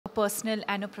personal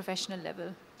and a professional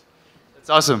level. That's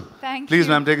awesome. Thank Please,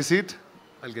 you. ma'am, take a seat.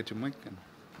 I'll get you mic.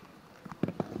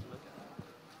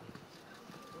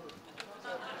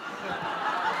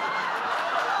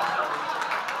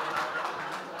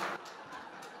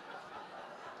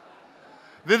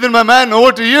 Vidin, my man,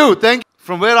 over to you. Thank you.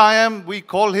 From where I am, we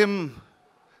call him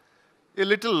a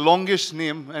little longish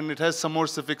name, and it has some more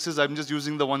suffixes. I'm just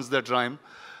using the ones that rhyme.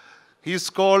 He's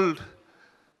called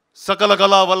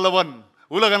Sakalakala Vallavan,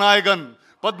 Ulaganayagan,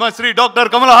 Padma Shri Dr.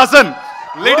 Kamal Hassan.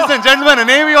 Ladies and gentlemen, an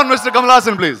AV on Mr. Kamal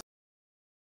Hassan, please.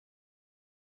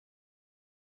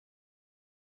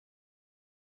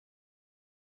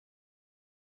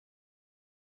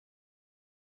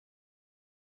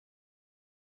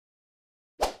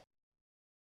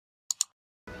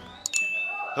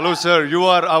 Hello, sir. You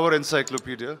are our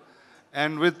encyclopedia.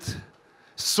 And with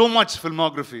so much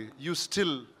filmography, you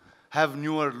still have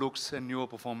newer looks and newer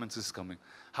performances coming.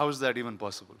 How is that even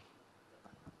possible?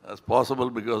 That's possible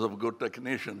because of good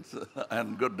technicians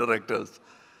and good directors.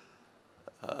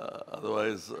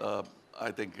 Otherwise,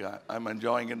 I think I'm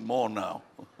enjoying it more now.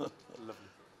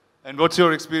 And what's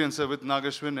your experience, sir, with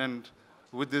Nagashwin and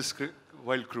with this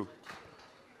wild crew?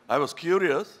 I was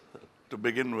curious to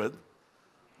begin with.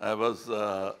 I was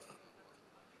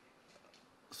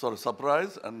sort of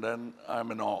surprised, and then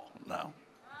I'm in awe now.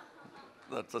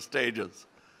 That's the stages.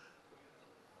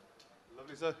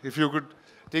 Lovely, sir. If you could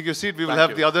take your seat, we will Thank have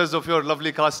you. the others of your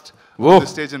lovely cast on the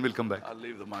stage and we'll come back. I'll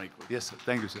leave the mic with you. Yes, sir.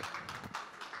 Thank you, sir.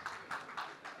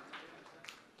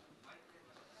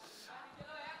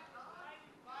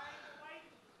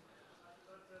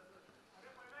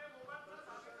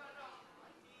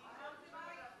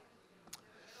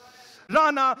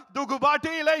 Rana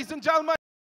Dugubati, ladies and gentlemen.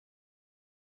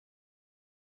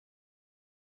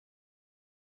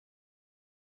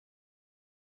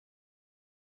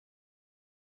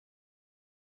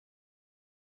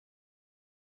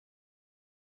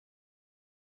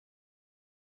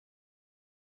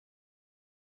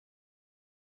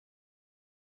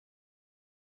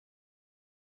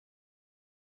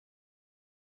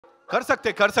 कर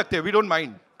सकते we don't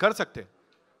mind कर सकते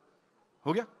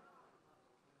हो गया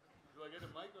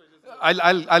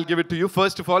I'll give it to you.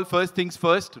 First of all, first things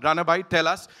first, Rana bhai, tell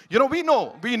us. You know, we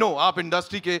know, आप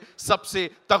industry के सबसे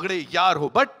तगड़े यार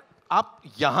हो, but आप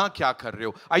यहाँ क्या कर रहे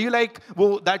हो? Are you like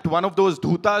that one of those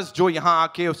धूतास जो यहाँ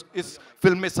आके इस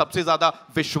फिल्म में सबसे ज़्यादा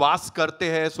विश्वास करते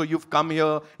हैं? So you've come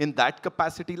here in that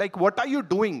capacity. Like, what are you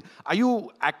doing? Are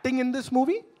you acting in this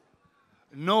movie?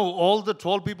 No, all the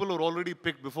 12 people were already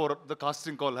picked before the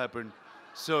casting call happened.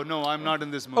 So, no, I'm not in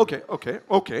this movie.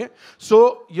 Okay.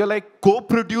 So, you're like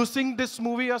co-producing this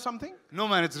movie or something? No,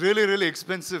 man, it's really, really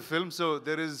expensive film. So,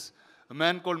 there is a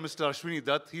man called Mr. Ashwini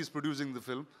Dutt. He's producing the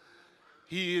film.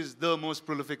 He is the most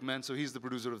prolific man, so he's the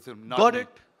producer of the film.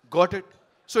 Got it.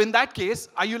 So, in that case,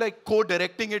 are you like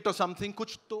co-directing it or something?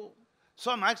 Kuch to...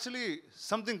 So, I'm actually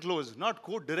something close. Not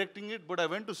co-directing it, but I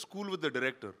went to school with the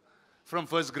director from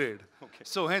first grade. Okay.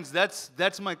 So, hence,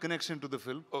 that's my connection to the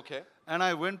film. Okay. And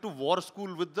I went to war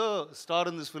school with the star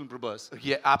in this film, Prabhas.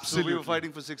 Yeah, absolutely. So we were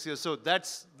fighting for 6 years. So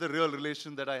that's the real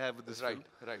relation that I have with this film.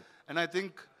 Right. And I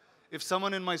think if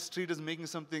someone in my street is making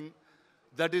something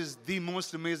that is the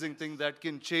most amazing thing that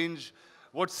can change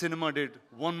what cinema did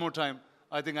one more time,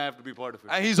 I think I have to be part of it.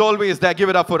 And he's always there. Give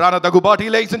it up for Rana Dagubati,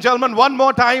 ladies and gentlemen, one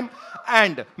more time.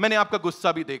 And मैंने आपका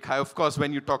गुस्सा भी देखा है, of course,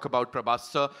 when you talk about Prabhas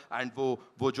sir and वो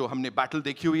जो हमने battle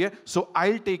देखी हुई है. So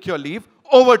I'll take your leave.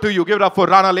 Over to you. Give it up for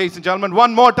Rana, ladies and gentlemen,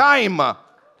 one more time. All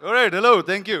right, hello,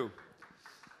 thank you.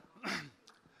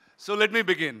 So let me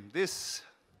begin. This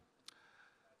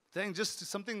thing, just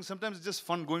something, sometimes it's just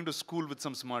fun going to school with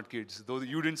some smart kids. Though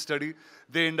you didn't study,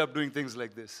 they end up doing things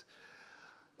like this.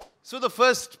 So the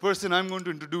first person I'm going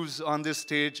to introduce on this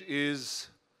stage is,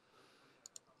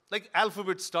 like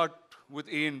alphabets start with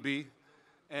A and B,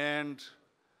 and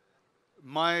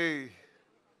my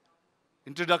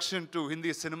introduction to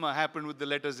Hindi cinema happened with the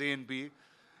letters A and B,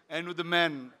 and with the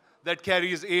man that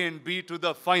carries A and B to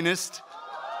the finest.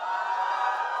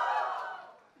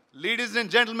 Ladies and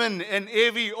gentlemen, an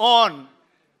AV on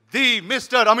the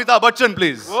Mr. Amitabh Bachchan,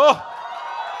 please. Whoa.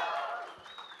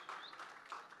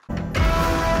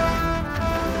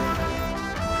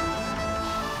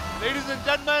 Ladies and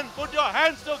gentlemen, put your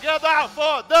hands together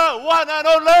for the one and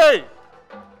only.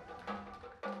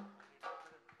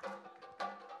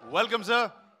 Welcome, sir.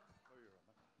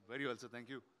 Very well, sir. Thank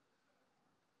you.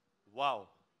 Wow.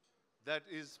 That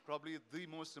is probably the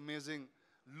most amazing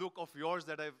look of yours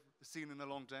that I've seen in a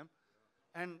long time.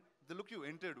 And the look you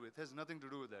entered with has nothing to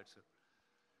do with that, sir.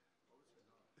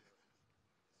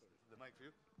 The mic for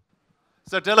you.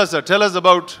 Sir, tell us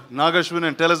about Nagashwin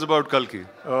and tell us about Kalki.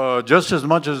 Just as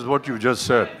much as what you just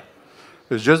said.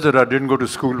 It's just that I didn't go to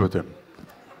school with him.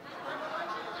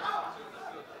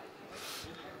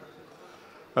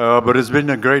 But it's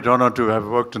been a great honor to have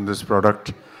worked in this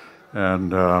product.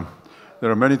 And there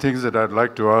are many things that I'd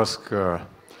like to ask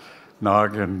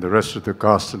Nag and the rest of the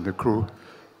cast and the crew.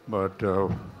 But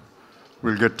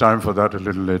we'll get time for that a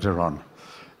little later on.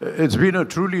 It's been a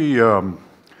truly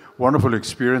wonderful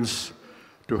experience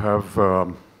to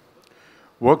have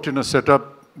worked in a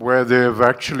setup where they've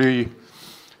actually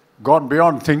gone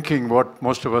beyond thinking what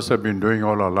most of us have been doing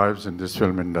all our lives in this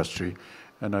film industry.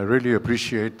 And I really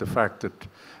appreciate the fact that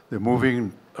they're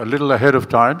moving a little ahead of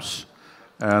times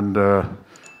and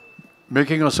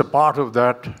making us a part of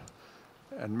that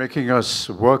and making us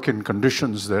work in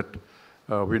conditions that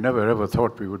we never ever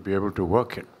thought we would be able to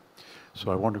work in.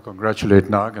 So I want to congratulate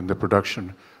Nag and the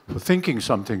production for thinking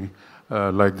something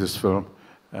like this film,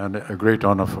 and a great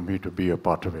honor for me to be a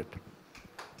part of it.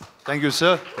 Thank you,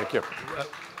 sir. Thank you.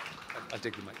 I'll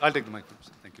take the mic. I'll take the mic.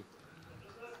 Thank you.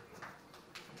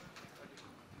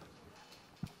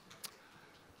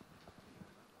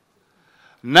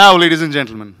 Now, ladies and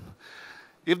gentlemen,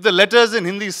 if the letters in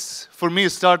Hindi for me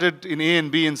started in A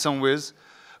and B in some ways,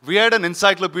 we had an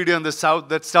encyclopedia in the South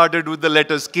that started with the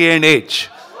letters K and H.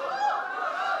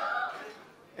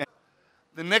 And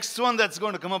the next one that's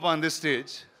going to come up on this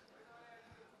stage,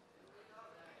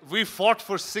 we fought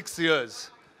for 6 years,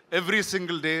 every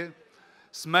single day,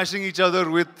 smashing each other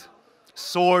with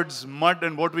swords, mud,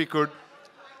 and what we could.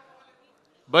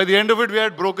 By the end of it, we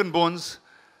had broken bones.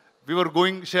 We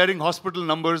were sharing hospital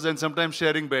numbers and sometimes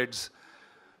sharing beds.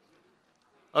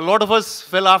 A lot of us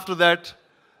fell after that,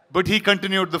 but he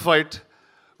continued the fight.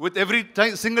 With every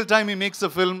single time he makes a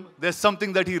film, there's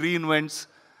something that he reinvents.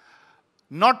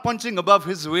 Not punching above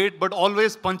his weight, but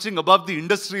always punching above the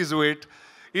industry's weight.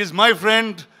 He's my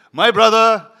friend, my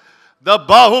brother, the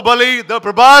Bahubali, the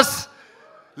Prabhas.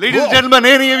 Ladies and gentlemen,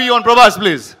 any of you on Prabhas,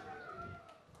 please.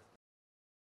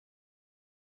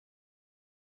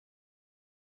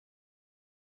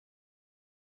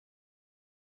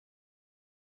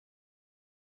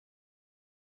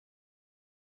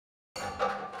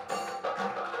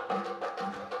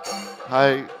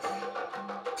 Hi.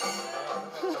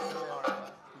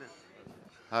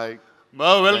 Hi.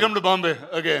 Well, welcome to Bombay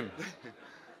again.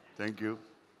 Thank you.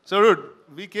 So, dude,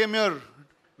 we came here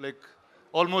like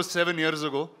almost 7 years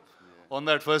ago on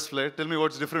that first flight. Tell me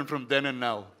what's different from then and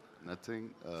now.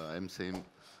 Nothing. I'm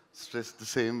stressed the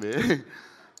same way.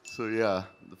 So yeah,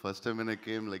 the first time when I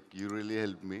came, like you really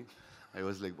helped me. I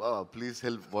was like, wow, please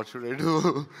help. What should I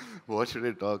do? What should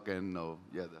I talk? And now,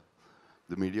 yeah,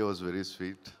 the media was very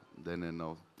sweet then and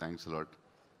now. Thanks a lot.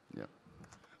 Yeah.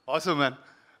 Awesome, man.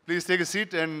 Please take a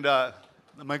seat and the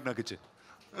mic na kiche.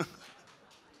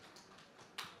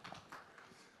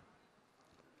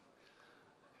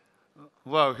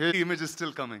 Wow, here the image is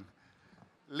still coming.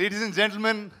 Ladies and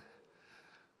gentlemen,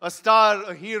 a star,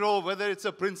 a hero, whether it's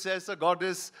a princess, a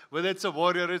goddess, whether it's a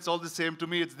warrior, it's all the same to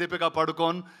me. It's Deepika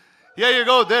Padukone. Here you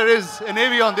go. There is an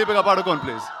AV on Deepika Padukone,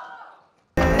 please.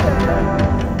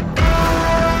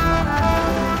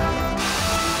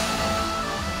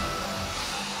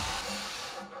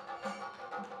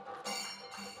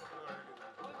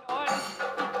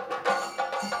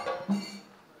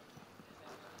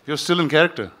 You're still in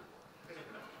character.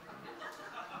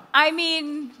 I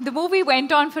mean, the movie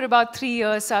went on for about 3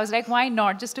 years, so I was like, why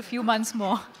not? Just a few months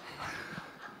more.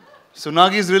 So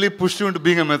Nagi's really pushed you into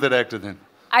being a method actor then?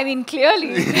 I mean,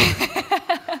 clearly.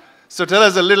 So tell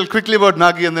us a little quickly about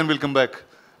Nagi and then we'll come back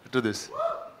to this.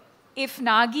 If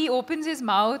Nagi opens his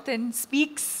mouth and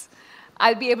speaks,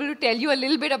 I'll be able to tell you a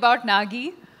little bit about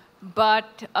Nagi.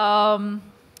 But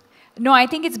no, I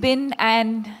think it's been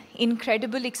an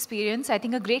incredible experience. I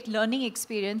think a great learning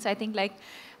experience. I think like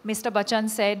Mr. Bachchan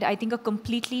said, I think a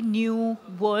completely new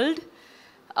world.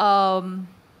 And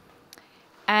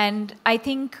I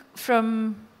think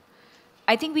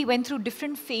we went through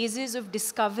different phases of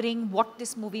discovering what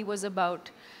this movie was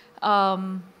about.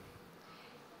 But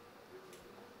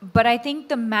I think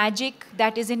the magic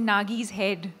that is in Nagi's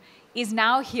head is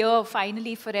now here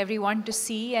finally for everyone to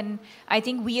see. And I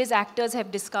think we as actors have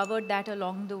discovered that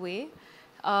along the way.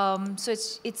 So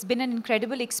it's been an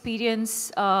incredible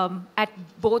experience at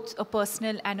both a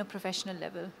personal and a professional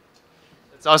level.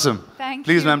 That's awesome. Thank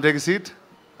Please, you. ma'am, take a seat.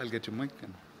 I'll get your mic.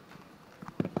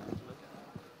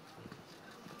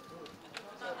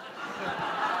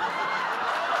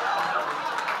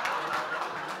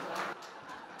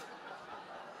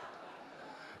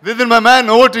 Vidin, my man,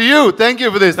 over to you. Thank you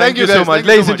for this. Thank you guys. so much. Thank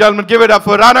you Ladies and gentlemen, give it up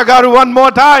for Rana Garu one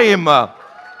more time.